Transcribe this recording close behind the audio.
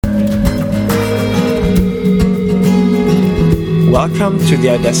Welcome to the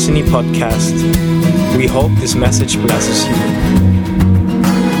iDestiny podcast. We hope this message blesses you.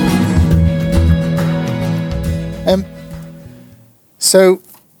 So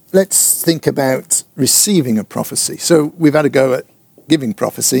let's think about receiving a prophecy. So we've had a go at giving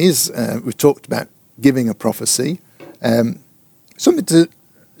prophecies. We've talked about giving a prophecy. Something to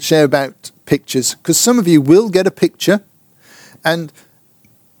share about pictures, because some of you will get a picture, and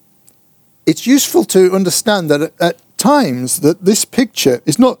it's useful to understand that at times that this picture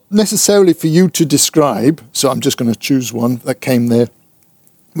is not necessarily for you to describe. So I'm just going to choose one that came there,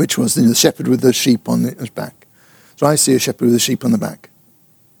 which was the shepherd with the sheep on his back. So I see a shepherd with a sheep on the back.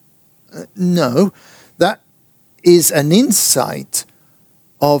 No, that is an insight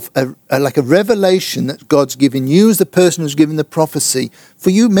of like a revelation that God's given you as the person who's given the prophecy, for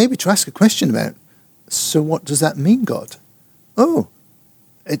you maybe to ask a question about, so what does that mean, God? Oh,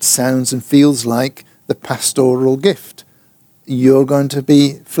 it sounds and feels like the pastoral gift. You're going to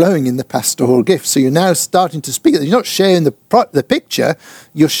be flowing in the pastoral gift. So you're now starting to speak. You're not sharing the picture,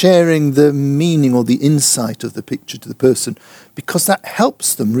 you're sharing the meaning or the insight of the picture to the person, because that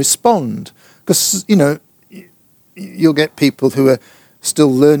helps them respond. Because, you'll get people who are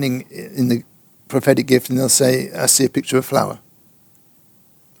still learning in the prophetic gift, and they'll say, I see a picture of a flower.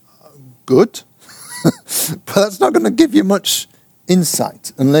 Good. But that's not going to give you much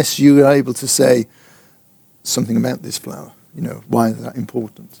insight unless you are able to say something about this flower. Why is that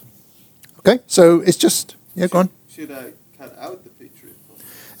important? Okay, so it's just, go on. Should I cut out the picture?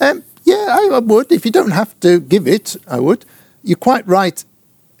 I would. If you don't have to give it, I would. You're quite right.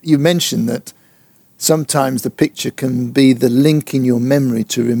 You mentioned that sometimes the picture can be the link in your memory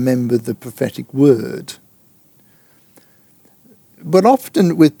to remember the prophetic word. But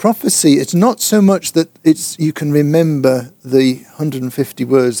often with prophecy, it's not so much that you can remember the 150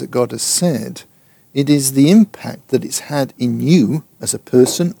 words that God has said. It is the impact that it's had in you as a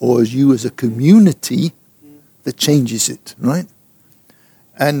person or as you as a community that changes it, right?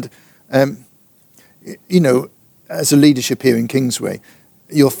 And, as a leadership here in Kingsway,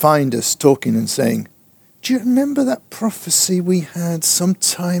 you'll find us talking and saying, do you remember that prophecy we had some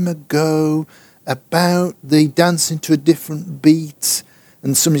time ago about the dancing to a different beat?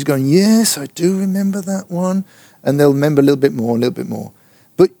 And somebody's going, yes, I do remember that one. And they'll remember a little bit more.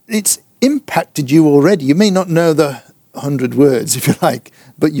 But it's impacted you already. You may not know the 100 words, if you like,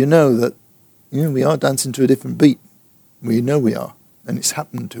 but you know that we are dancing to a different beat. We know we are, and it's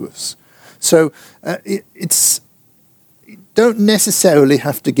happened to us. So you don't necessarily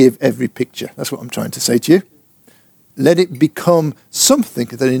have to give every picture. That's what I'm trying to say to you. Let it become something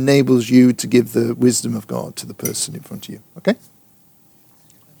that enables you to give the wisdom of God to the person in front of you. Okay?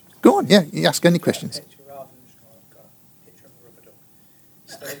 Go on. Yeah, you ask any questions.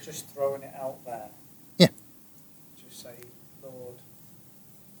 Instead of just throwing it out there, just say, Lord,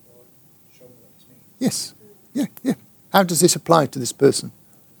 show me what this means. Yes, yeah. How does this apply to this person?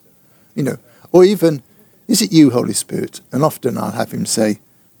 Or even, is it you, Holy Spirit? And often I'll have him say,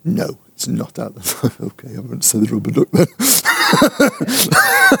 no, it's not out there. Okay, I won't say the rubber duck then. So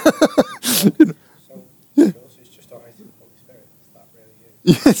it's just alright in the Holy Spirit. Is that really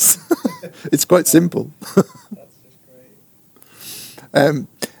you? Yes, it's quite simple. That's just great.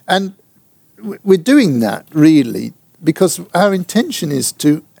 And we're doing that really because our intention is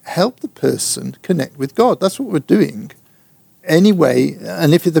to help the person connect with God. That's what we're doing anyway.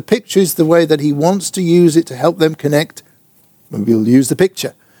 And if the picture is the way that he wants to use it to help them connect, we'll use the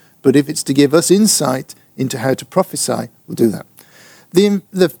picture. But if it's to give us insight into how to prophesy, we'll do that. The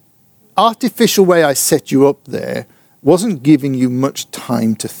artificial way I set you up there wasn't giving you much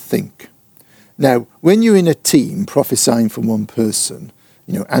time to think. Now, when you're in a team prophesying for one person,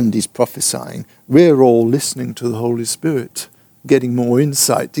 Andy's prophesying, we're all listening to the Holy Spirit, getting more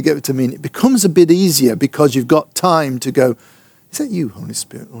insight to get it to mean. It becomes a bit easier because you've got time to go, is that you, Holy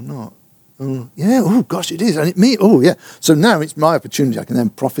Spirit, or not? Oh, yeah, oh gosh, it is. And it me, oh yeah. So now it's my opportunity. I can then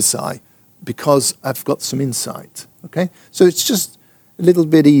prophesy because I've got some insight. Okay? So it's just a little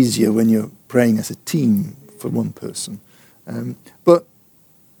bit easier when you're praying as a team for one person. But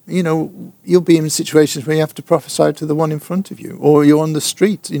you'll be in situations where you have to prophesy to the one in front of you, or you're on the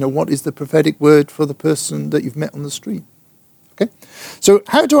street. What is the prophetic word for the person that you've met on the street? Okay? So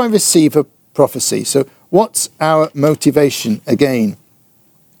how do I receive a prophecy? So what's our motivation again?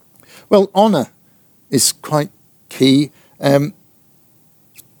 Well, honour is quite key.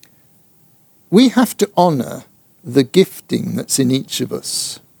 We have to honour the gifting that's in each of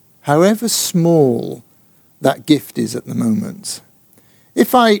us, however small that gift is at the moment.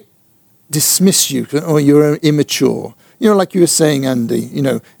 If I dismiss you, or you're immature, like you were saying, Andy,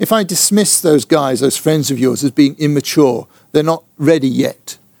 if I dismiss those guys, those friends of yours, as being immature, they're not ready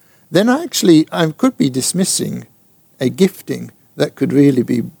yet, then I could be dismissing a gifting that could really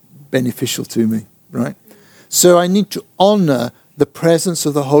be beneficial to me, right? So I need to honor the presence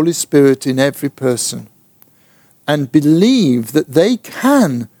of the Holy Spirit in every person and believe that they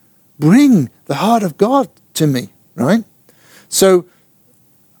can bring the heart of God to me, right? So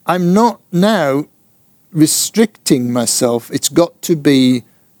I'm not now restricting myself. It's got to be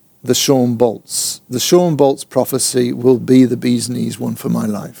the Sean Bolts. The Sean Bolts prophecy will be the bee's knees one for my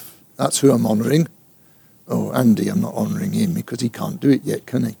life. That's who I'm honouring. Oh, Andy, I'm not honouring him because he can't do it yet,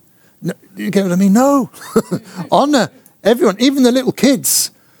 can he? No, you get what I mean? No. Honour everyone, even the little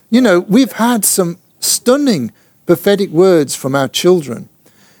kids. You know, we've had some stunning prophetic words from our children.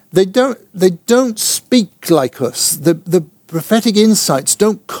 They don't speak like us. The prophetic insights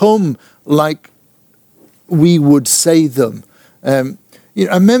don't come like we would say them. I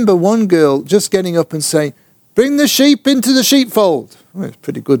remember one girl just getting up and saying, "Bring the sheep into the sheepfold." Well, it's a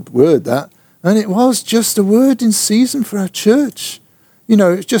pretty good word, that. And it was just a word in season for our church.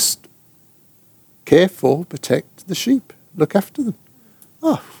 It's just care for, protect the sheep, look after them.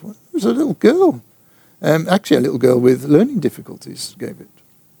 Oh, it was a little girl. Actually, a little girl with learning difficulties gave it.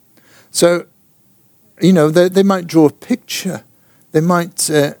 So, they might draw a picture. They might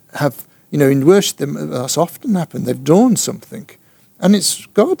have, in worship, that's often happened. They've drawn something. And it's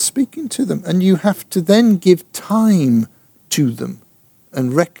God speaking to them. And you have to then give time to them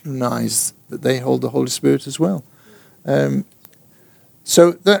and recognize that they hold the Holy Spirit as well.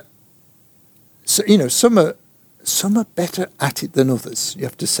 Some are better at it than others, you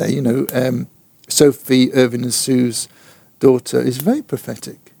have to say. Sophie, Irvin and Sue's daughter, is very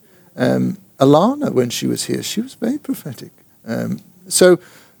prophetic. Alana, when she was here, she was very prophetic.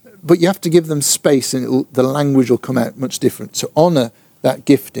 But you have to give them space and the language will come out much different. So honour that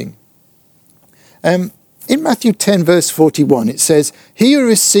gifting. In Matthew 10, verse 41, it says, "He who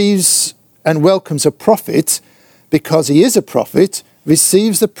receives and welcomes a prophet because he is a prophet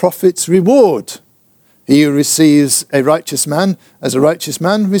receives the prophet's reward. He who receives a righteous man as a righteous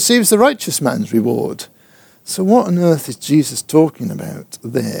man receives the righteous man's reward." So what on earth is Jesus talking about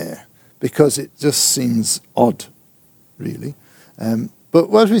there? Because it just seems odd, really.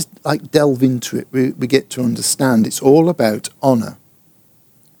 But as we delve into it, we get to understand it's all about honour.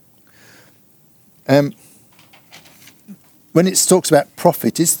 When it talks about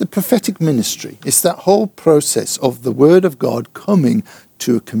prophet, it's the prophetic ministry. It's that whole process of the word of God coming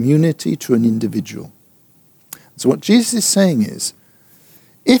to a community, to an individual. So what Jesus is saying is,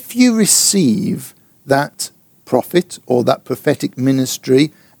 if you receive that prophet or that prophetic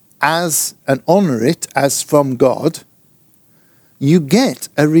ministry and honour it as from God, you get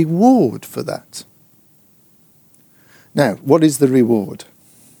a reward for that. Now, what is the reward?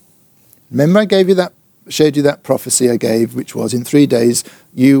 Remember I showed you that prophecy I gave, which was in 3 days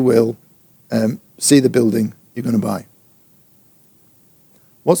you will see the building you're going to buy.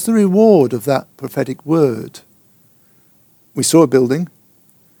 What's the reward of that prophetic word? We saw a building.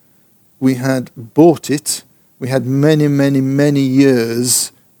 We had bought it. We had many, many, many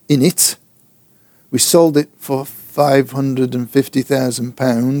years in it. We sold it for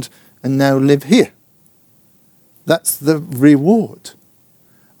 £550,000 and now live here. That's the reward.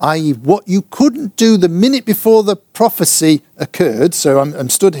 I.e., what you couldn't do the minute before the prophecy occurred, so I'm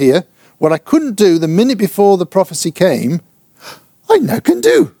stood here, what I couldn't do the minute before the prophecy came, I now can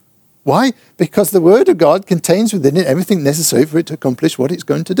do. Why? Because the Word of God contains within it everything necessary for it to accomplish what it's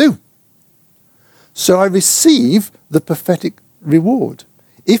going to do. So I receive the prophetic reward.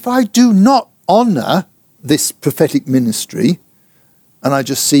 If I do not honour this prophetic ministry, and I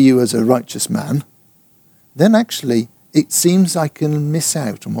just see you as a righteous man, then actually it seems I can miss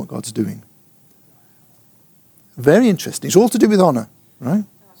out on what God's doing. Very interesting. It's all to do with honour, right?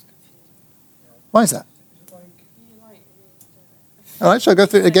 Why is that? All right, shall I go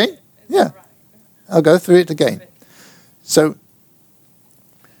through it again? Yeah. I'll go through it again. So,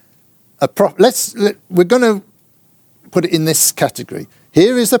 we're going to put it in this category.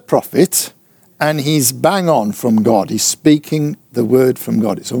 Here is a prophet, and he's bang on from God. He's speaking the word from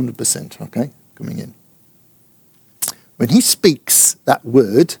God. It's 100%, okay, coming in. When he speaks that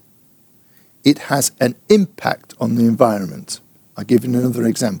word, it has an impact on the environment. I'll give you another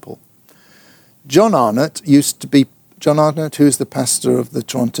example. John Arnott, who's the pastor of the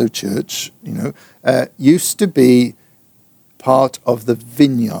Toronto church, used to be part of the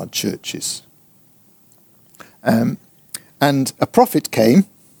vineyard churches. And a prophet came.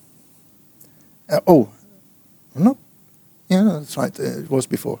 That's right. It was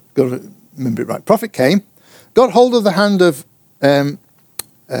before. Got to remember it right. Prophet came, got hold of the hand of John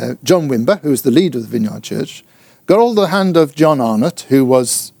Wimber, who was the leader of the vineyard church, got hold of the hand of John Arnott, who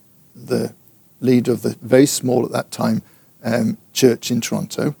was the leader of the very small at that time church in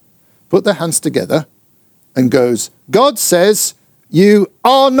Toronto, put their hands together and goes, God says, you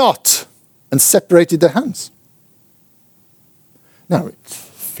are not, and separated their hands. Now, it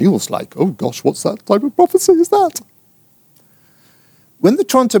feels like, oh gosh, what's that type of prophecy is that? When the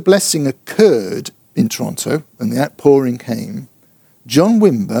Toronto blessing occurred in Toronto and the outpouring came, John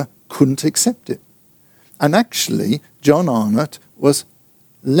Wimber couldn't accept it. And actually, John Arnott was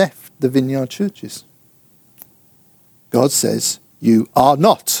left the Vineyard churches. God says, you are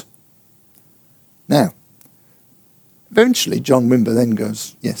not. Now, eventually John Wimber then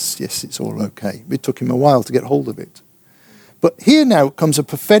goes, yes, it's all okay. It took him a while to get hold of it. But here now comes a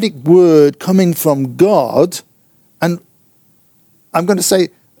prophetic word coming from God, and I'm going to say,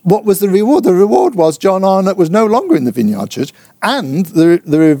 what was the reward? The reward was John Arnott was no longer in the Vineyard Church, and the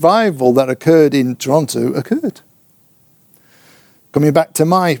revival that occurred in Toronto occurred. Coming back to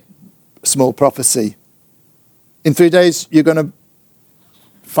my small prophecy. In 3 days, you're going to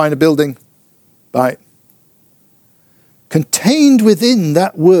find a building, buy it. Contained within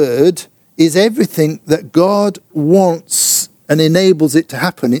that word is everything that God wants and enables it to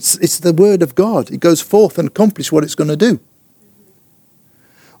happen. It's the word of God. It goes forth and accomplishes what it's going to do.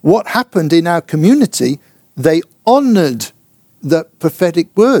 What happened in our community, they honoured the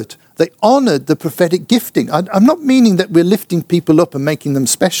prophetic word. They honoured the prophetic gifting. I'm not meaning that we're lifting people up and making them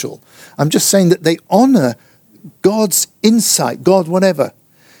special. I'm just saying that they honour God's insight, God whatever.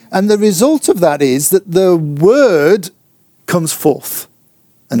 And the result of that is that the word comes forth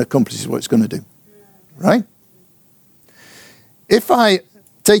and accomplishes what it's going to do. Right? If I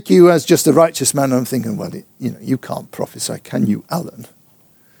take you as just a righteous man, and I'm thinking, well, you can't prophesy, can you, Alan?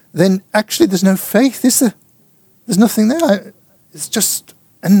 Then actually there's no faith, is there? There's nothing there. It's just,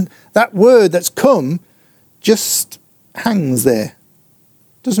 and that word that's come just hangs there.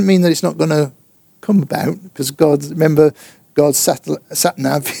 Doesn't mean that it's not going to come about, because God's sat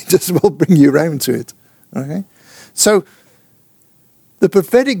nav just will bring you around to it. Okay? So the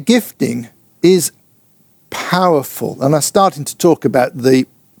prophetic gifting is powerful, and I'm starting to talk about the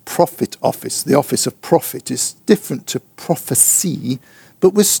prophet office. The office of prophet is different to prophecy,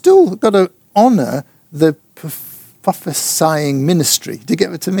 but we've still got to honour the prophesying ministry. Do you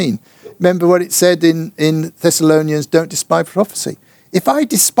get what I mean? Remember what it said in Thessalonians, don't despise prophecy. If I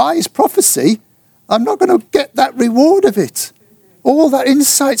despise prophecy, I'm not going to get that reward of it. All that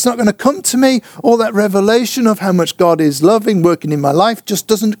insight's not going to come to me. All that revelation of how much God is loving, working in my life just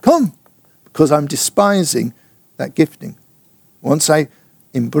doesn't come, because I'm despising that gifting. Once I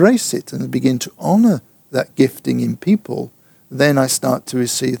embrace it and begin to honour that gifting in people, then I start to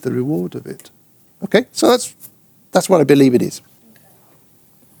receive the reward of it. Okay, so that's what I believe it is. Okay.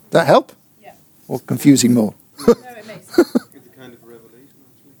 Does that help? Yeah. Or confusing more? No, it makes sense. It's a kind of revelation,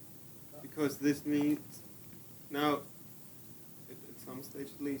 actually. Because this means, now, at some stage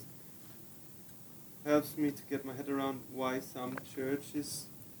at least, helps me to get my head around why some churches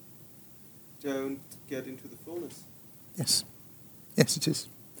don't get into the fullness. Yes. Yes, it is.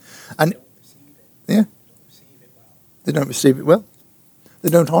 And Don't receive it. yeah, Don't receive it well. they don't receive it well. They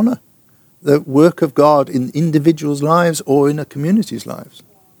don't honour the work of God in individuals' lives or in a community's lives.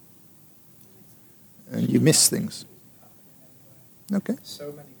 And you miss things. Okay.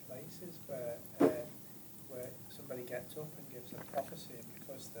 So many places where somebody gets up and gives a prophecy, and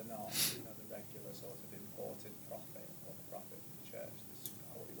because they're not, the regular sort of imported prophet or the prophet of the church, this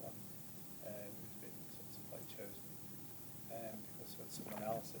holy one who's been sort of like chosen, because when someone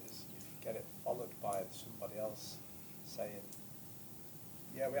else is, you get it followed by somebody else saying,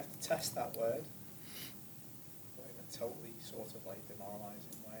 yeah, we have to test that word, but in a totally sort of like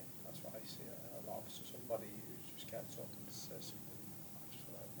demoralising way. That's what I see a lot. So somebody who just gets up and says something, I'm just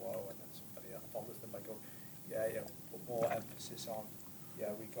like, whoa, and then somebody else follows them by going, yeah, put more emphasis on,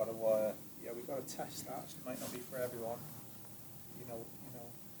 we got to test that. It might not be for everyone,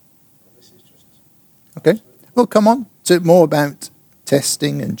 but this is just Okay. Well, come on. So more about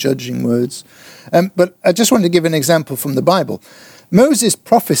testing and judging words. But I just want to give an example from the Bible. Moses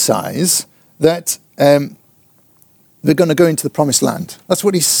prophesies that they're going to go into the promised land. That's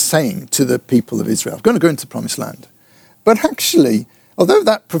what he's saying to the people of Israel. Going to go into the promised land. But actually, although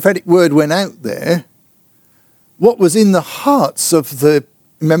that prophetic word went out there, what was in the hearts of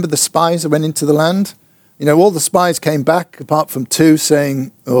remember the spies that went into the land? All the spies came back apart from two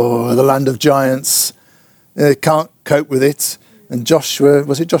saying, oh, the land of giants, they can't cope with it. And Joshua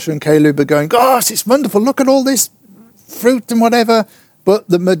and Caleb are going, gosh, it's wonderful, look at all this fruit and whatever. But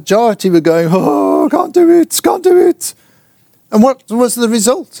the majority were going, oh, can't do it. And what was the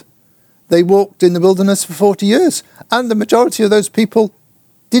result? they walked in the wilderness for 40 years. And the majority of those people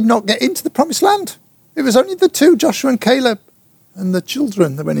did not get into the promised land. It was only the two, Joshua and Caleb, and the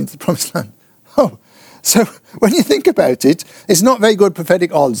children that went into the promised land. Oh, so when you think about it, it's not very good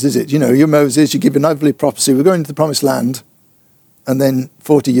prophetic odds, is it? You know, you're Moses, you give an overly prophecy, we're going into the promised land, and then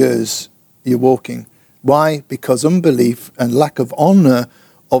 40 years you're walking. Why? Because unbelief and lack of honour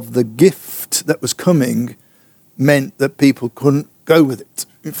of the gift that was coming meant that people couldn't go with it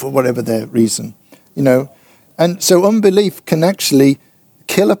for whatever their reason, you know. And so unbelief can actually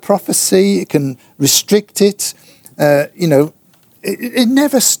kill a prophecy, it can restrict it, you know. It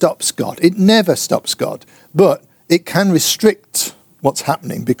never stops God. It never stops God. But it can restrict what's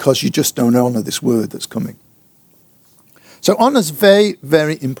happening because you just don't honour this word that's coming. So honour's very,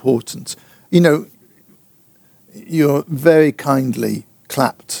 very important. You know, you're very kindly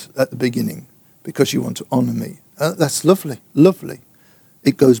clapped at the beginning because you want to honour me. That's lovely, lovely.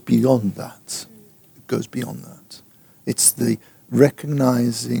 It goes beyond that. It goes beyond that. It's the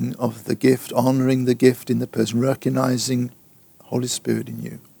recognising of the gift, honouring the gift in the person, recognising Holy Spirit in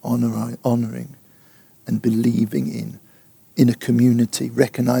you, honouring and believing in a community,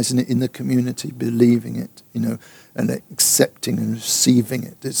 recognising it in the community, believing it, you know, and accepting and receiving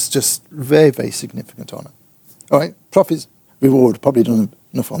it. It's just very, very significant honour. All right, prophet's reward, probably done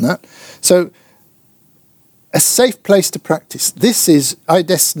enough on that. So, a safe place to practice.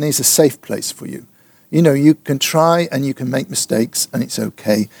 iDestiny is a safe place for you. You know, you can try and you can make mistakes and it's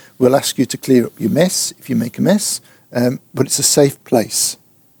okay. We'll ask you to clear up your mess if you make a mess. But it's a safe place.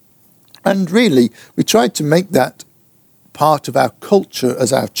 And really, we tried to make that part of our culture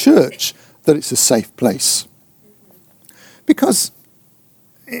as our church, that it's a safe place. Because,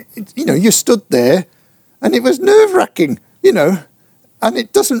 you know, you stood there and it was nerve-wracking, you know, and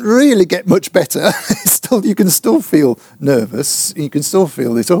it doesn't really get much better. You can still feel nervous. You can still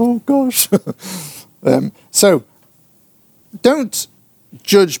feel this, oh gosh. So, don't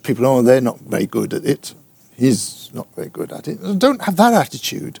judge people, oh, they're not very good at it. He's not very good at it. Don't have that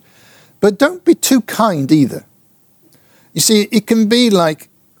attitude. But don't be too kind either. You see, it can be like,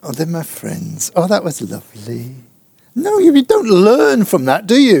 oh, they're my friends. Oh, that was lovely. No, you don't learn from that,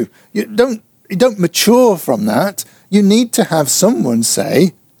 do you? You don't mature from that. You need to have someone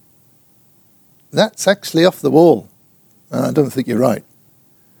say, that's actually off the wall. I don't think you're right.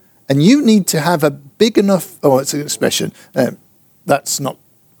 And you need to have a big enough, oh, it's an expression, that's not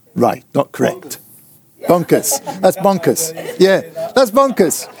right, not correct. Bonkers. That's bonkers. Yeah, that's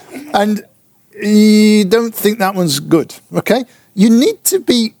bonkers. And you don't think that one's good, okay? You need to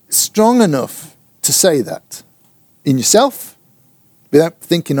be strong enough to say that in yourself without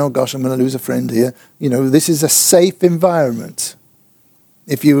thinking, oh gosh, I'm going to lose a friend here. You know, this is a safe environment.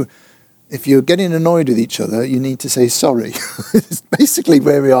 If you're getting annoyed with each other, you need to say sorry. It's basically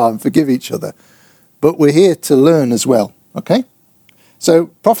where we are and forgive each other. But we're here to learn as well, okay? So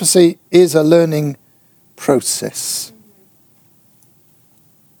prophecy is a learning process.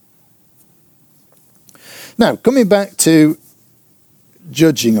 Now, coming back to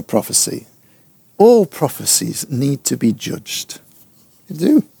judging a prophecy. All prophecies need to be judged. They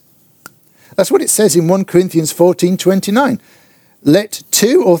do. That's what it says in 1 Corinthians 14:29. Let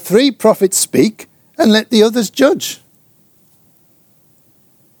 2 or 3 prophets speak, and let the others judge.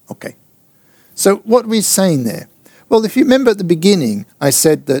 Okay. So what are we saying there? Well, if you remember at the beginning, I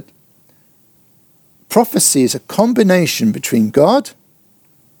said that prophecy is a combination between God,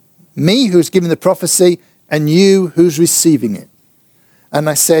 me who's giving the prophecy, and you who's receiving it. And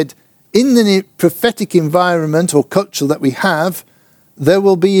I said, in the prophetic environment or culture that we have, there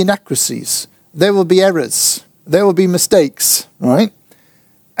will be inaccuracies, there will be errors, there will be mistakes, right?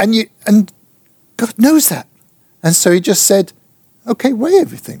 And God knows that. And so he just said, okay, weigh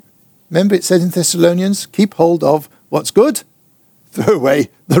everything. Remember it said in Thessalonians, keep hold of what's good, throw away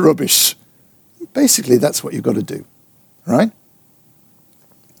the rubbish. Basically, that's what you've got to do, right?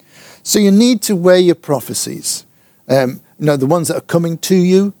 So you need to weigh your prophecies. You know, the ones that are coming to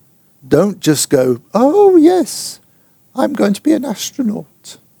you, don't just go, oh, yes, I'm going to be an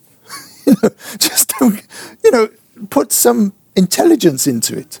astronaut. Just don't, put some intelligence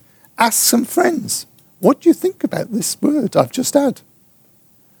into it. Ask some friends, what do you think about this word I've just had?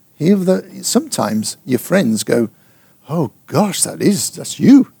 Sometimes your friends go, oh, gosh, that's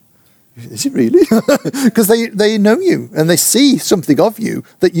you. Is it really? Because they know you and they see something of you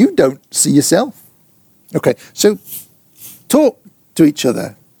that you don't see yourself. Okay, so talk to each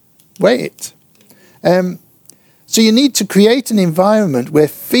other. Weigh it. So you need to create an environment where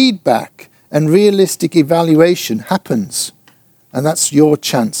feedback and realistic evaluation happens. And that's your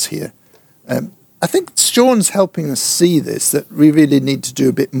chance here. I think Sean's helping us see this, that we really need to do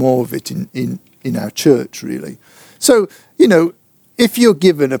a bit more of it in our church, really. So, if you're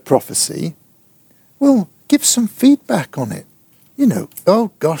given a prophecy, well, give some feedback on it.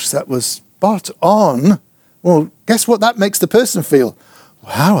 Oh gosh, that was spot on. Well, guess what that makes the person feel?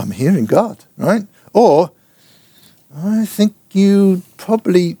 Wow, I'm hearing God, right? Or, I think you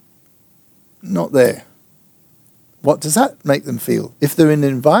probably not there. What does that make them feel? If they're in an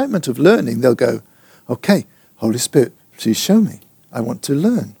environment of learning, they'll go, okay, Holy Spirit, please show me. I want to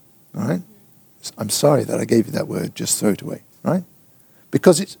learn, all right? I'm sorry that I gave you that word, just throw it away, right?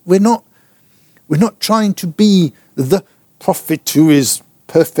 Because we're not trying to be the prophet who is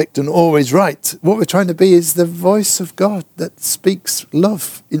perfect and always right. What we're trying to be is the voice of God that speaks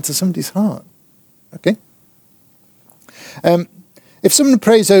love into somebody's heart, okay? If someone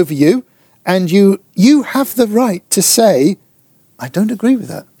prays over you, and you have the right to say, I don't agree with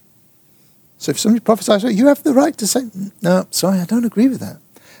that. So if somebody prophesies, you have the right to say, no, sorry, I don't agree with that.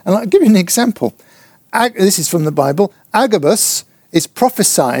 And I'll give you an example. This is from the Bible. Agabus is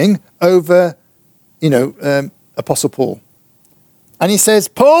prophesying over, Apostle Paul. And he says,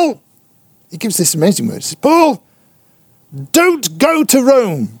 Paul, he gives this amazing word. He says, Paul, don't go to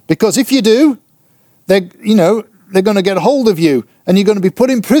Rome, because if you do, they're going to get hold of you, and you're going to be put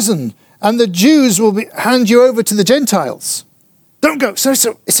in prison, and the Jews will hand you over to the Gentiles. Don't go. So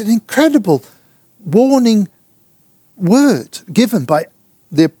it's an incredible warning word given by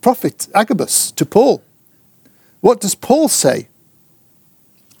the prophet Agabus to Paul. What does Paul say?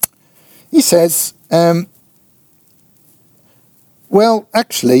 He says, well,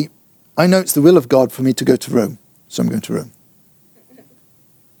 actually, I know it's the will of God for me to go to Rome, so I'm going to Rome.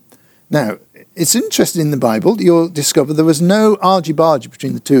 Now, it's interesting in the Bible, you'll discover there was no argy-bargy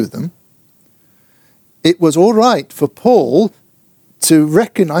between the two of them. It was all right for Paul to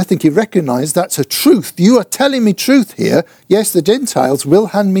I think he recognized that's a truth. You are telling me truth here. Yes, the Gentiles will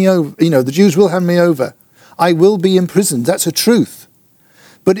hand me over. The Jews will hand me over. I will be imprisoned. That's a truth.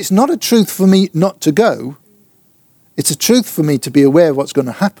 But it's not a truth for me not to go. It's a truth for me to be aware of what's going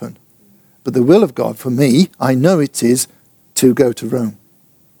to happen. But the will of God for me, I know it is to go to Rome.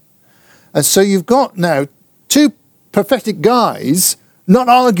 And so you've got now two prophetic guys not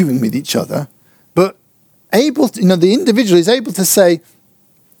arguing with each other, but able to, the individual is able to say,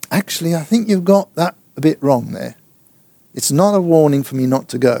 actually, I think you've got that a bit wrong there. It's not a warning for me not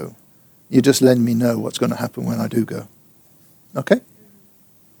to go. You're just letting me know what's going to happen when I do go. Okay?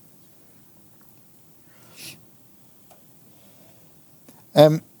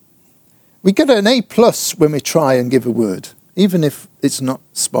 We get an A+ when we try and give a word, even if it's not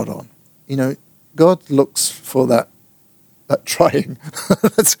spot on. God looks for that trying.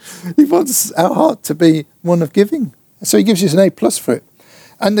 He wants our heart to be one of giving. So he gives you an A+ for it.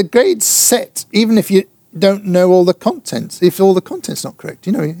 And the grade's set, even if you don't know all the contents. If all the content's not correct,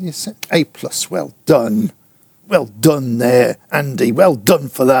 you set A+. Well done. Well done there, Andy. Well done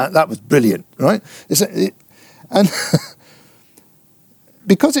for that. That was brilliant, right? And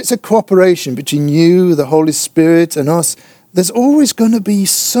because it's a cooperation between you, the Holy Spirit, and us, there's always going to be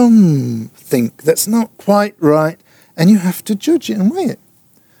something that's not quite right, and you have to judge it and weigh it.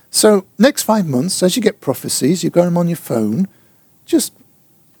 So next 5 months, as you get prophecies, you got them on your phone, just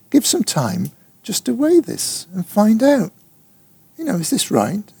give some time just to weigh this and find out, is this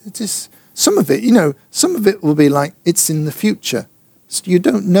right? Some of it will be like, it's in the future. So you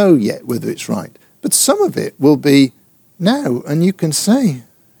don't know yet whether it's right. But some of it will be now, and you can say,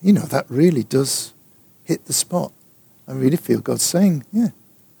 that really does hit the spot. I really feel God's saying, yeah.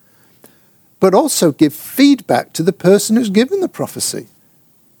 But also give feedback to the person who's given the prophecy.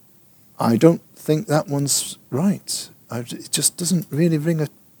 I don't think that one's right. It just doesn't really ring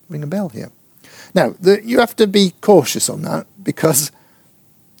a bell here. Now, you have to be cautious on that because,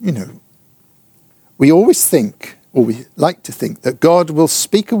 we always think, or we like to think, that God will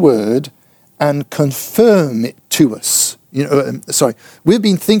speak a word and confirm it to us. We've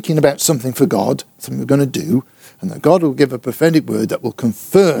been thinking about something for God, something we're going to do, and that God will give a prophetic word that will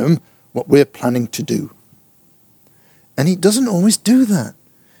confirm what we're planning to do. And he doesn't always do that.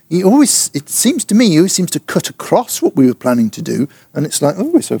 It seems to me, he always seems to cut across what we were planning to do, and it's like,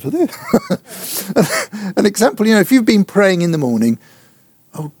 oh, it's over there. An example, if you've been praying in the morning,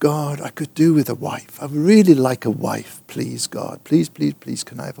 oh God, I could do with a wife. I would really like a wife, please God. Please, please, please,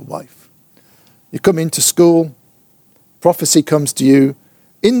 can I have a wife? You come into school, prophecy comes to you,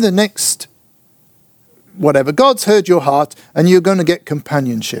 in the next whatever, God's heard your heart, and you're going to get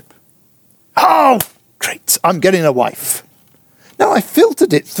companionship. Oh, great, I'm getting a wife. Now, I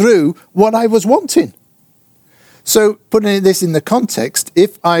filtered it through what I was wanting. So, putting this in the context,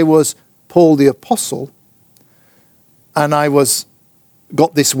 if I was Paul the Apostle and I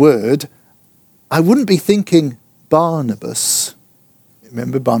got this word, I wouldn't be thinking Barnabas.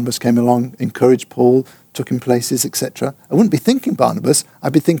 Remember, Barnabas came along, encouraged Paul, took him places, etc. I wouldn't be thinking Barnabas.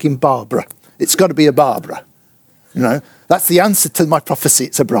 I'd be thinking Barbara. It's got to be a Barbara. You know, that's the answer to my prophecy.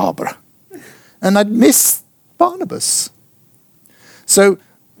 It's a Barbara. And I'd miss Barnabas. So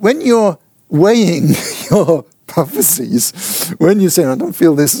when you're weighing your prophecies, when you're saying, I don't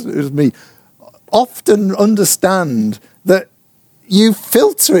feel this is me, often understand that you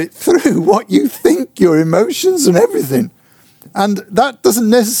filter it through what you think, your emotions and everything. And that doesn't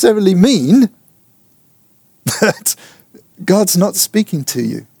necessarily mean that God's not speaking to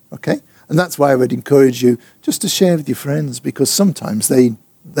you, okay? And that's why I would encourage you just to share with your friends, because sometimes they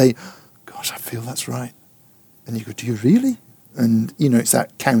gosh, I feel that's right. And you go, do you really? And, you know, it's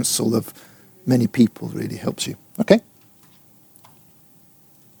that counsel of many people really helps you, okay?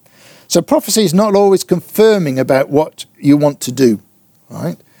 So prophecy is not always confirming about what you want to do,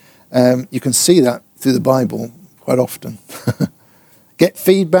 right? You can see that through the Bible quite often. Get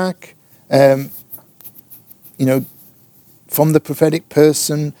feedback, you know, from the prophetic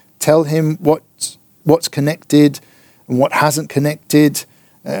person. Tell him what's connected and what hasn't connected.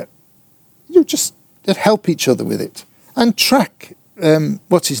 You just help each other with it. And track,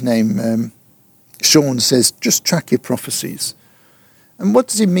 what's his name? Sean says, just track your prophecies. And what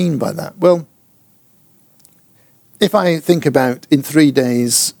does he mean by that? Well, if I think about in 3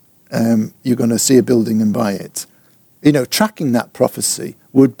 days, you're going to see a building and buy it. You know, tracking that prophecy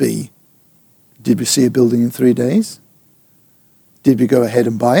would be, did we see a building in 3 days? Did we go ahead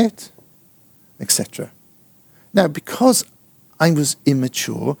and buy it? Etc. Now, because I was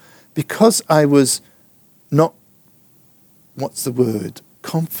immature, because I was not, what's the word,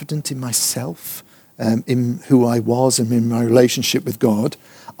 confident in myself, in who I was and in my relationship with God,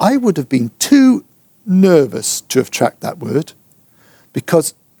 I would have been too nervous to have tracked that word,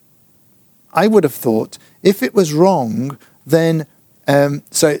 because I would have thought if it was wrong, then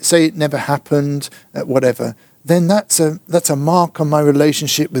say it never happened, whatever, then that's a mark on my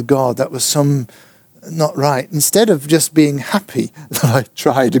relationship with God. That was not right. Instead of just being happy that I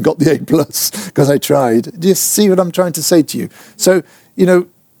tried and got the A+ because I tried. Do you see what I'm trying to say to you? So, you know,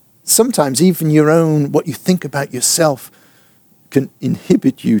 sometimes even your own, what you think about yourself can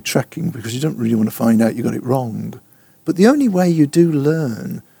inhibit you tracking because you don't really want to find out you got it wrong. But the only way you do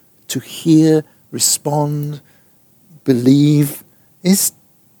learn to hear, respond, believe is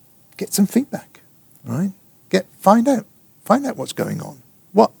get some feedback, right? Find out what's going on,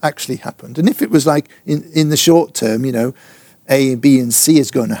 what actually happened. And if it was like in the short term, you know, A, B, and C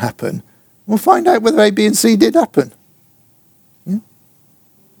is going to happen, we'll find out whether A, B, and C did happen. Yeah?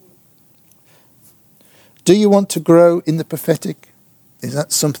 Do you want to grow in the prophetic? Is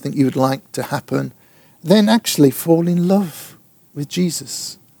that something you would like to happen? Then actually fall in love with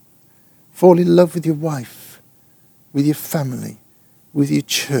Jesus. Fall in love with your wife, with your family, with your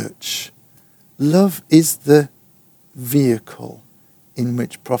church. Love is the vehicle in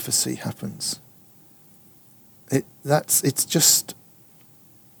which prophecy happens. It's just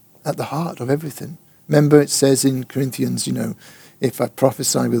at the heart of everything. Remember it says in Corinthians, you know, if I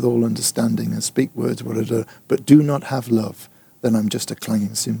prophesy with all understanding and speak words, but do not have love, then I'm just a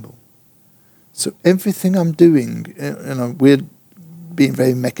clanging cymbal. So everything I'm doing, you know, we're being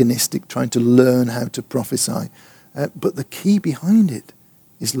very mechanistic, trying to learn how to prophesy. But the key behind it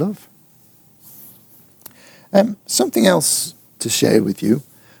is love. Something else to share with you.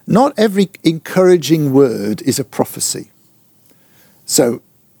 Not every encouraging word is a prophecy. So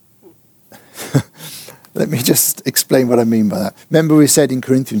let me just explain what I mean by that. Remember we said in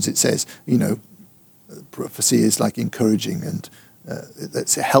Corinthians, it says, you know, prophecy is like encouraging and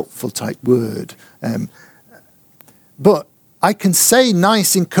that's a helpful type word. But I can say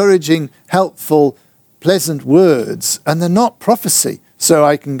nice, encouraging, helpful, pleasant words, and they're not prophecy. So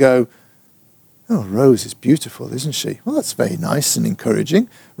I can go, oh, Rose is beautiful, isn't she? Well, that's very nice and encouraging.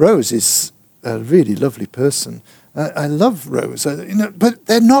 Rose is a really lovely person. I love Rose. You know, but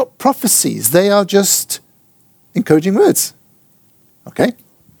they're not prophecies. They are just encouraging words. Okay?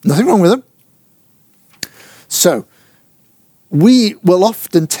 Nothing wrong with them. So, we will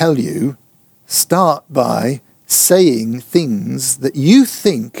often tell you, start by saying things that you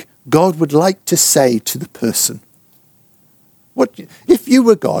think God would like to say to the person. If you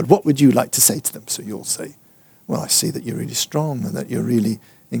were God, what would you like to say to them? So you'll say, well, I see that you're really strong and that you're really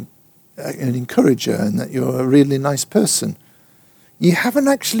an encourager and that you're a really nice person. You haven't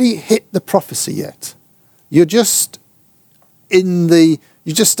actually hit the prophecy yet. You're just you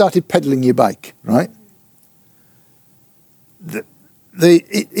just started pedaling your bike, right?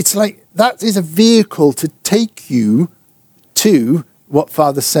 it's like that is a vehicle to take you to what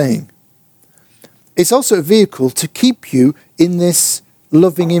Father's saying. It's also a vehicle to keep you in this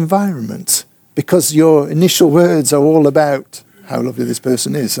loving environment, because your initial words are all about how lovely this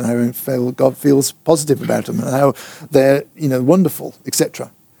person is and how God feels positive about them and how they're, wonderful,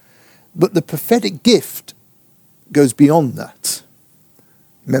 etc. But the prophetic gift goes beyond that.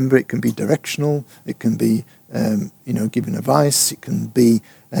 Remember, it can be directional, it can be, giving advice, it can be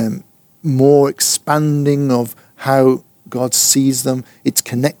more expanding of how God sees them. It's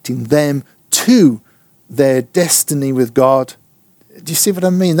connecting them to their destiny with God. Do you see what I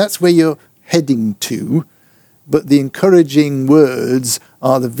mean? That's where you're heading to, but the encouraging words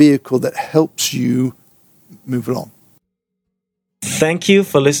are the vehicle that helps you move along. Thank you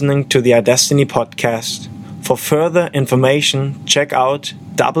for listening to the iDestiny podcast. For further information, check out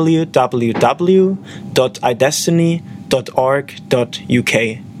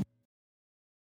www.idestiny.org.uk.